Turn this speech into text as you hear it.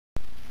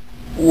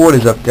What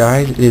is up,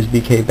 guys? It is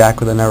BK back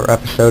with another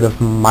episode of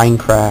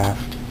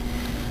Minecraft.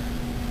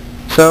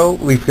 So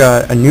we've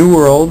got a new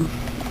world,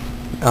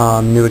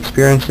 new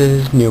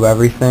experiences, new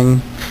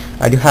everything.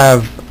 I do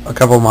have a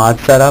couple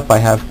mods set up. I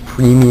have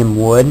premium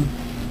wood,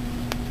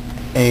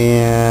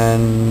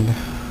 and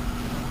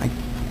I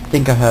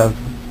think I have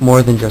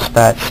more than just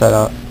that set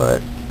up,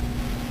 but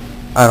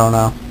I don't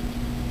know.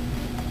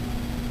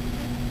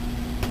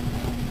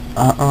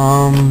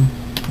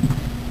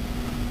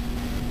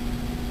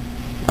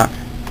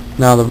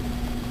 Now okay.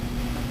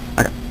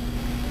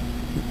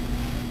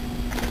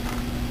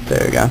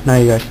 There you go. Now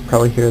you guys can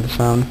probably hear the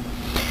sound.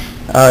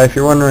 If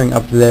you're wondering,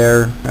 up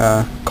there,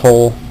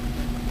 coal,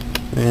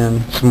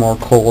 and some more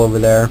coal over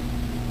there.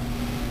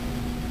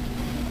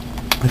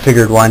 I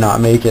figured why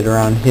not make it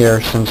around here,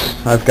 since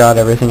I've got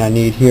everything I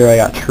need here. I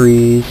got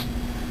trees,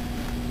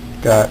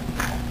 got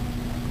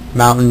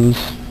mountains,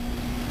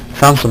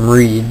 found some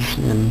reeds,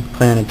 and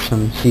planted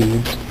some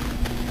seeds.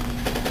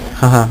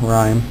 Haha,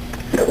 rhyme.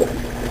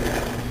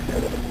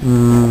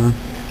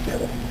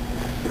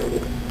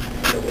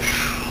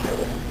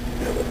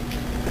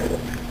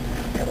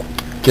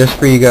 Just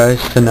for you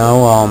guys to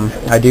know,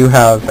 I do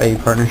have a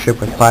partnership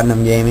with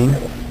Platinum Gaming.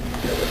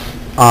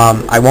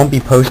 I won't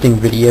be posting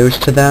videos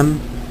to them,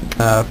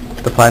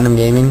 the Platinum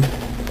Gaming,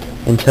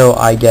 until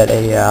I get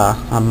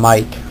a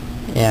mic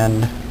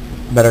and a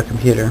better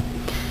computer.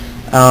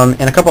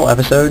 In a couple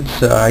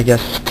episodes, I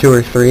guess 2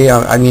 or 3,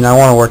 I mean, I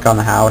want to work on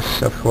the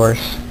house, of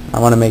course. I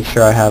want to make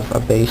sure I have a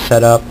base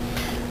set up.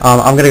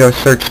 I'm going to go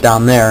search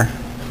down there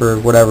for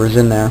whatever's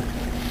in there,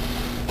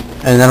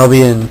 and that'll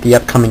be in the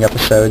upcoming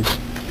episodes.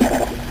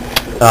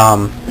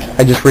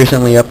 I just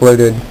recently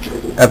uploaded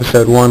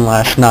episode 1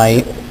 last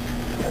night,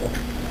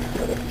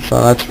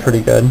 so that's pretty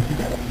good.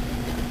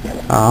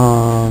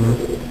 Oh,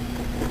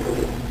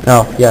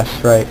 yes,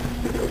 right.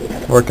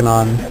 Working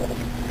on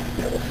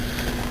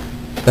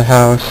the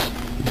house.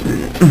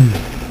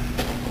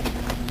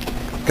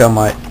 Got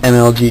my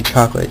MLG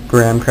chocolate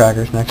graham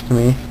crackers next to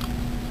me.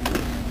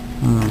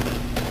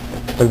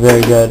 They're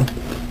very good.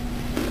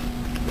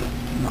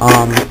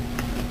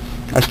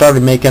 I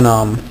started making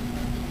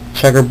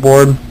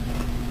checkerboard.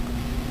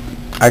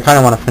 I kind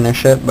of want to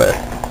finish it, but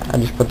I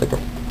just put the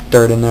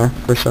dirt in there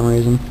for some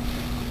reason.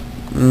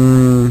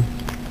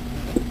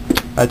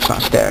 That's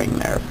not staying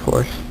there, of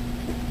course.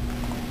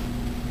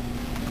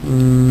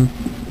 Oh,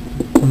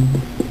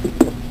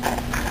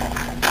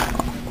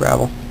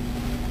 gravel.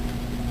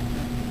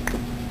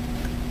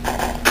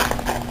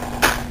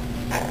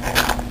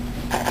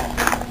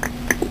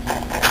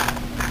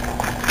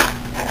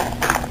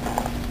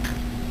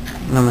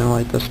 I'm going to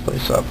light this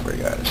place up for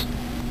you guys.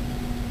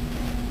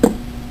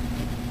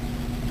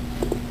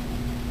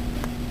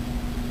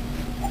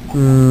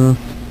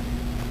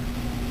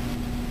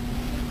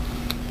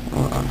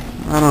 Hold on.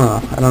 I don't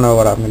know. I don't know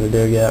what I'm going to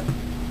do yet.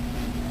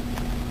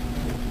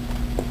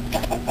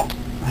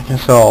 I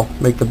guess I'll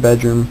make the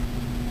bedroom.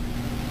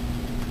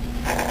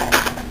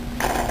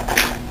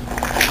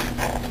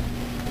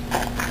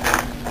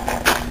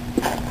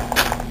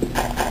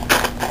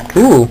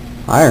 Ooh,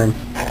 iron.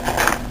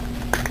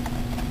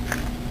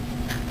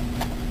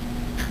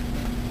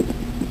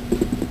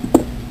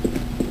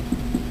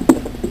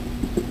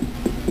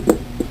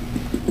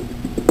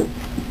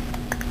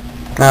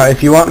 Now,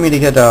 if you want me to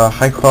get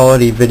high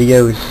quality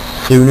videos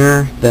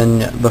sooner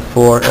than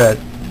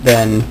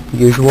than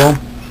usual,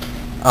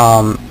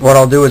 what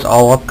I'll do is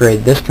I'll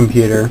upgrade this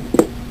computer,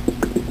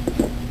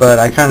 but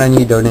I kind of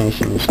need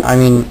donations. I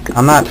mean,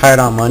 I'm not tight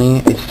on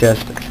money, it's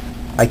just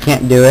I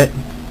can't do it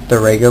the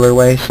regular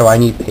way, so I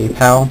need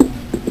PayPal.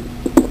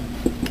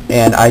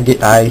 And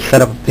I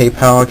set up a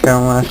PayPal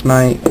account last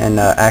night and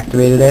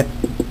activated it,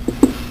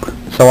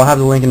 so I'll have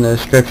the link in the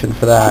description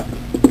for that.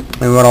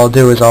 And what I'll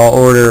do is I'll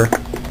order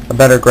a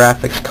better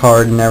graphics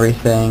card and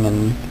everything,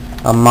 and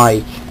a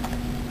mic,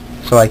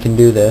 so I can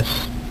do this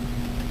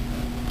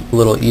a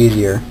little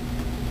easier.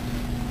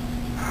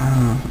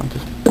 I'll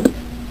just put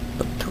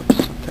the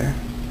torches up there.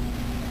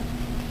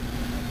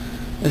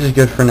 This is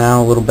good for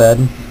now, a little bed.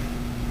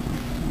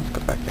 Let's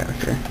go back out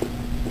here.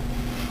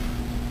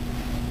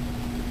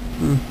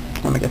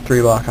 Let me get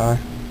 3 block high.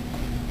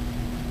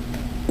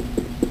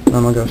 Then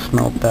I'm gonna go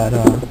smelt that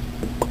iron.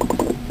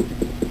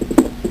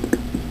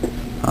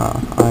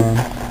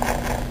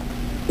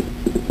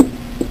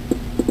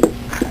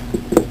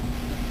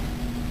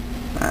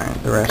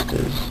 The rest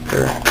is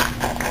dirt.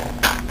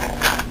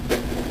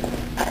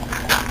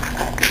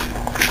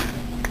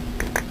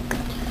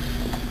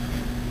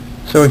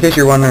 So in case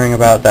you're wondering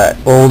about that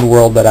old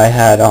world that I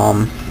had,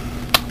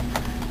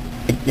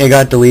 it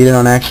got deleted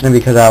on accident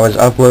because I was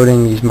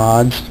uploading these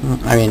mods.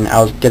 I mean,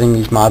 I was getting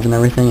these mods and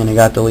everything, and it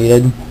got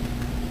deleted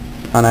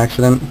on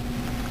accident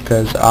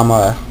because I'm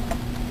a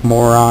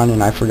moron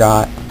and I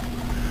forgot.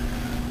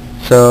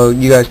 So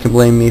you guys can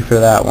blame me for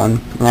that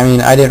one. I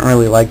mean, I didn't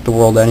really like the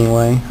world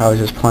anyway. I was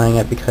just playing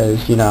it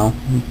because, you know,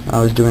 I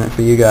was doing it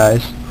for you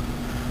guys.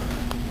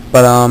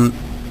 But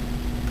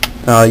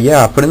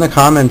yeah, put in the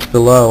comments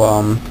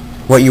below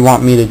what you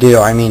want me to do.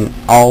 I mean,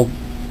 I'll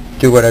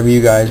do whatever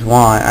you guys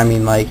want. I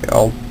mean, like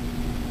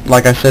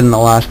I said in the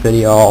last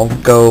video, I'll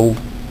go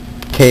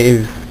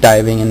cave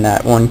diving in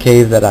that one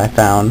cave that I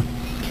found,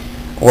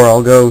 or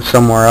I'll go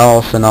somewhere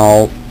else and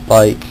I'll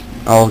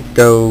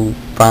go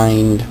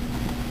find,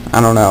 I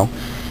don't know,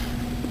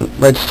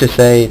 let's just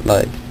say,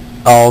 like,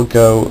 I'll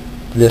go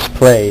this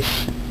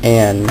place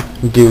and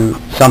do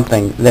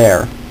something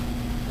there.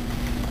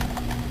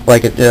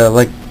 Like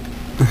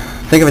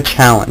think of a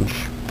challenge,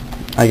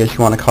 I guess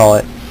you want to call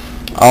it.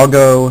 I'll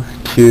go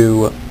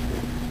to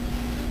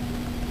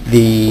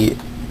the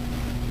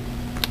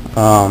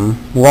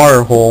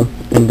water hole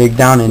and dig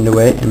down into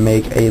it and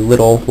make a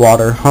little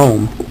water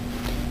home,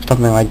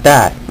 something like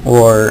that.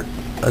 Or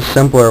a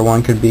simpler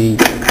one could be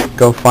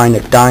go find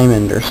a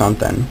diamond or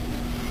something.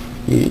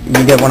 You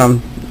get what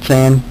I'm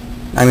saying?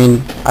 I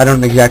mean, I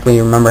don't exactly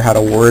remember how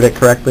to word it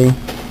correctly.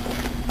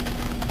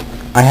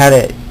 I had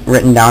it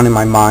written down in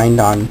my mind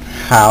on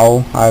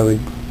how I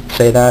would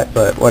say that,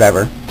 but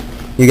whatever.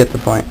 You get the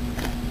point.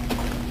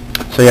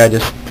 So yeah,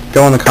 just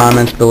go in the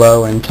comments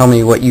below and tell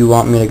me what you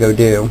want me to go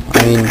do.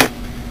 I mean,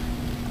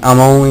 I'm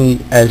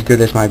only as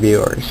good as my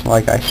viewers,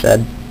 like I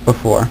said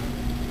before.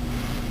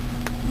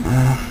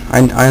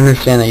 I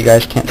understand that you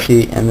guys can't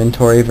see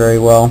inventory very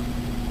well,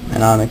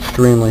 and I'm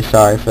extremely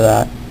sorry for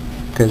that,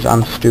 because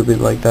I'm stupid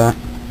like that.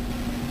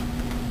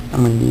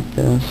 I'm going to need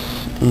this,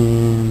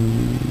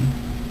 and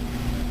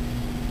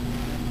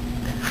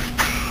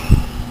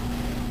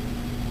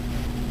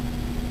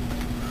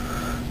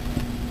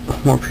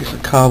more piece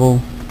of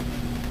cobble.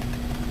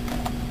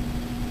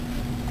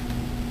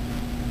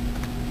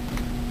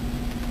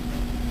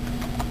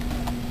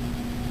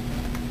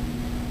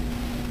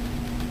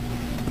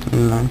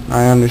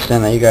 I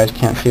understand that you guys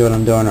can't see what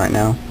I'm doing right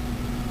now.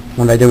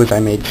 What I did was I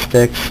made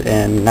sticks,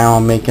 and now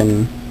I'm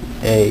making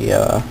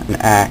an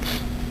axe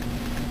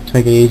to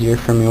make it easier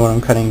for me when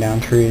I'm cutting down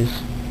trees.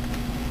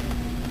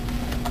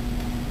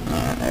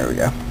 And there we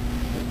go.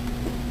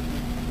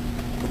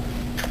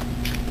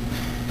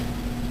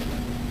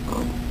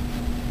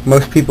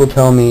 Most people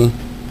tell me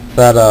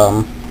that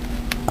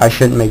I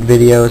shouldn't make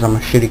videos, I'm a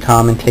shitty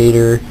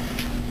commentator,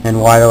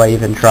 and why do I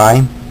even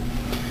try?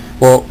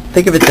 Well,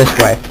 think of it this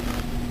way.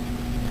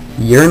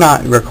 You're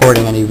not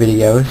recording any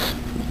videos,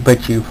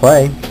 but you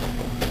play.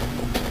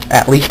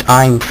 At least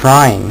I'm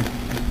trying.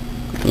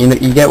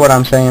 You get what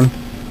I'm saying?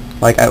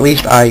 Like, at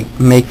least I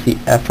make the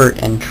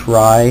effort and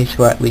try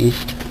to at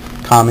least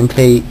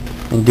commentate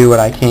and do what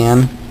I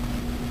can.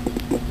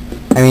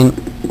 I mean,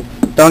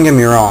 don't get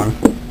me wrong.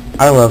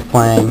 I love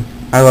playing.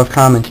 I love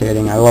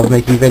commentating. I love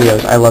making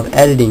videos. I love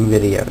editing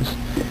videos.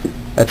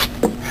 That's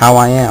how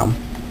I am.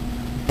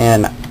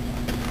 And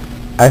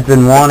I've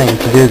been wanting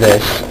to do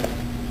this.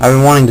 I've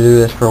been wanting to do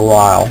this for a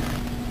while.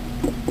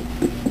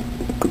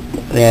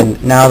 And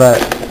now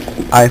that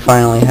I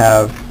finally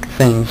have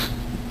things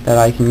that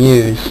I can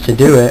use to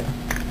do it,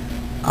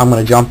 I'm going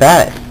to jump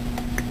at it.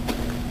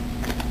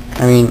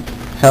 I mean,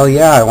 hell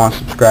yeah, I want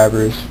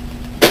subscribers.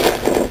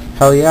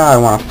 Hell yeah, I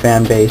want a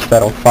fan base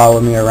that'll follow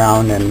me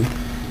around, and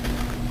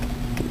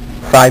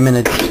 5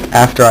 minutes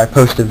after I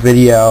post a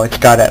video, it's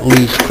got at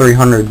least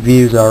 300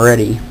 views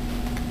already.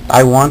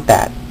 I want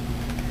that.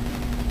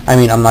 I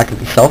mean, I'm not going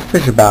to be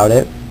selfish about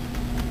it.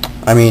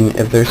 I mean,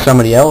 if there's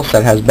somebody else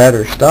that has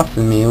better stuff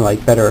than me,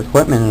 like better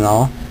equipment and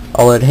all,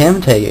 I'll let him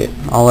take it.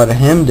 I'll let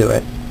him do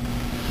it.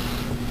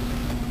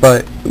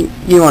 But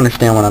you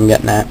understand what I'm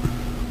getting at.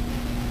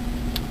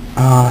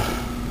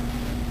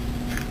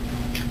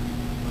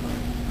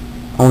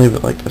 I'll leave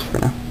it like this for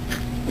now.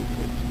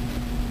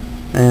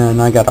 And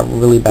I got a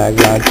really bad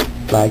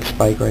lag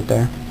spike right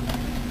there.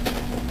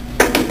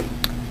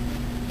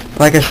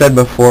 Like I said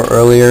before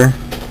earlier,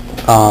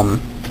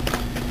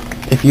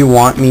 if you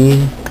want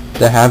me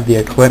to have the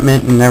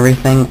equipment and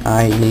everything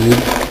I need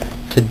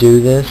to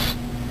do this,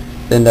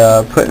 then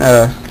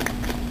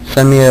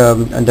send me a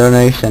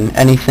donation.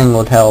 Anything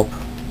would help.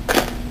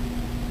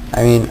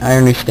 I mean, I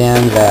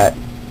understand that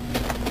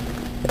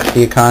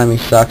the economy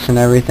sucks and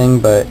everything,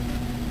 but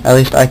at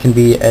least I can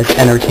be as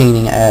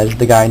entertaining as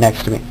the guy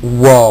next to me.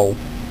 Whoa.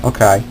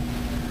 Okay.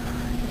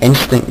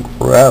 Instant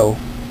grow.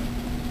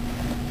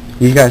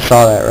 You guys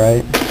saw that,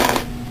 right?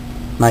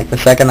 Like, the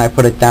second I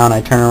put it down,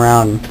 I turn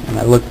around and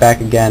I look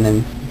back again,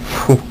 and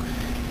whew,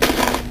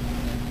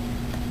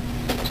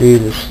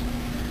 Jesus.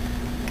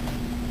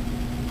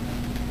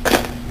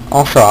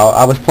 Also,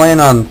 I was playing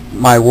on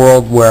my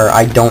world where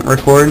I don't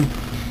record,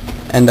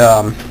 and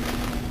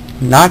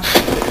Notch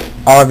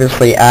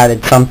obviously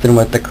added something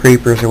with the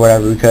creepers or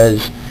whatever,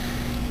 because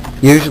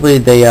usually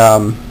they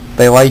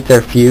light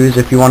their fuse,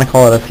 if you want to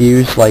call it a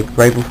fuse, like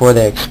right before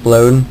they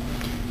explode.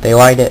 They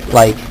light it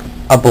like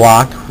a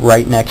block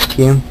right next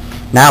to you.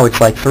 Now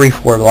it's like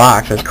 3-4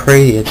 blocks. That's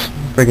crazy. It's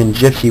friggin'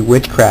 gypsy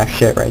witchcraft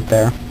shit right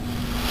there.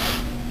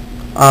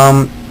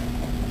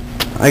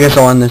 I guess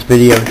I'll end this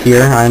video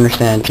here. I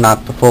understand it's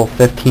not the full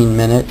 15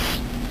 minutes,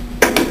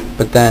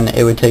 but then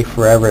it would take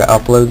forever to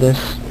upload this.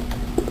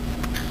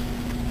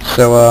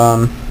 So,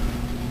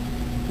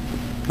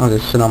 I'll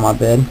just sit on my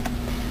bed.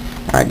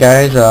 Alright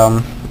guys,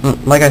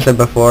 like I said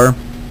before,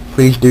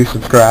 please do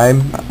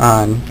subscribe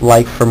and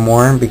like for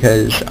more,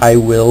 because I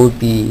will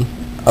be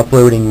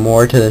uploading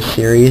more to this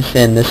series,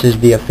 and this is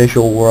the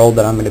official world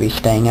that I'm going to be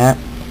staying at.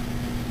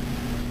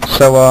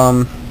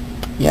 So,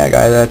 yeah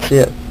guys, that's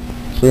it.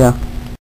 See ya.